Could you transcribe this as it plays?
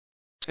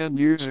10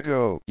 years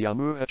ago,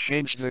 Yamaha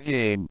changed the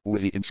game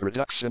with the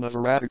introduction of a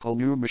radical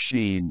new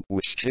machine,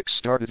 which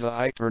kick-started the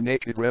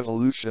hyper-naked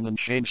revolution and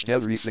changed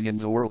everything in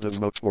the world of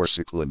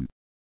motorcycling.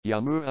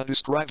 Yamaha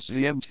describes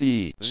the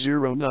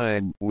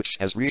MT-09, which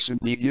has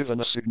recently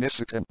given a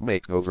significant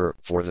makeover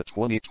for the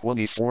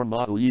 2024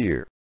 model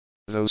year.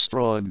 Though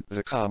strong,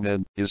 the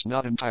comment is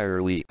not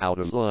entirely out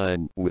of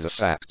line with the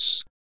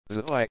facts.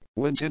 The bike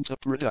went into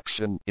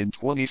production in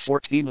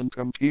 2014 and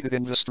competed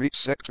in the street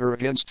sector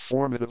against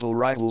formidable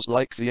rivals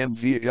like the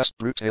MV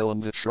Brutale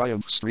and the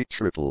Triumph Street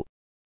Triple.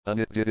 And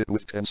it did it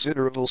with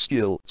considerable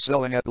skill,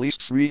 selling at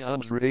least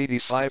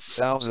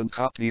 385,000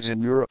 copies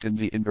in Europe in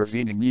the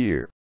intervening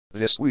year.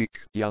 This week,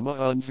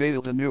 Yamaha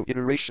unveiled a new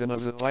iteration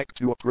of the bike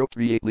to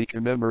appropriately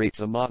commemorate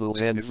the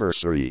model's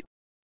anniversary.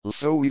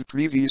 Although we've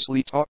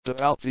previously talked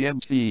about the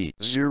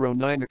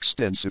MT-09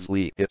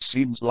 extensively, it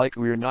seems like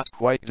we're not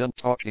quite done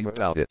talking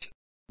about it.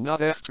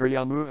 Not after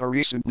Yamaha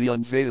recently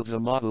unveiled the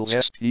model's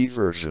SP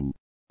version.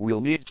 We'll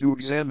need to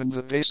examine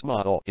the base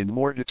model in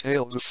more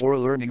detail before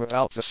learning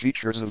about the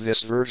features of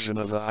this version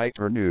of the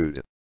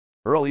Hyper-Nude.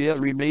 Early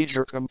every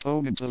major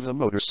component of the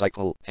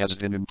motorcycle has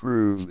been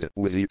improved,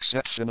 with the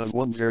exception of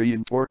one very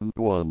important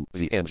one,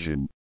 the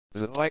engine.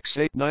 The bike's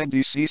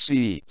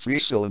 890cc,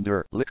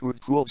 3-cylinder,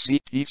 liquid-cooled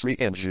CP3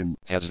 engine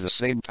has the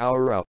same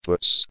power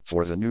outputs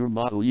for the new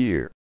model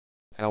year.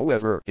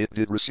 However, it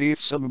did receive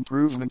some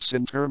improvements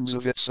in terms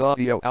of its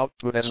audio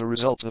output as a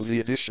result of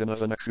the addition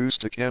of an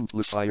acoustic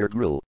amplifier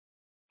grille.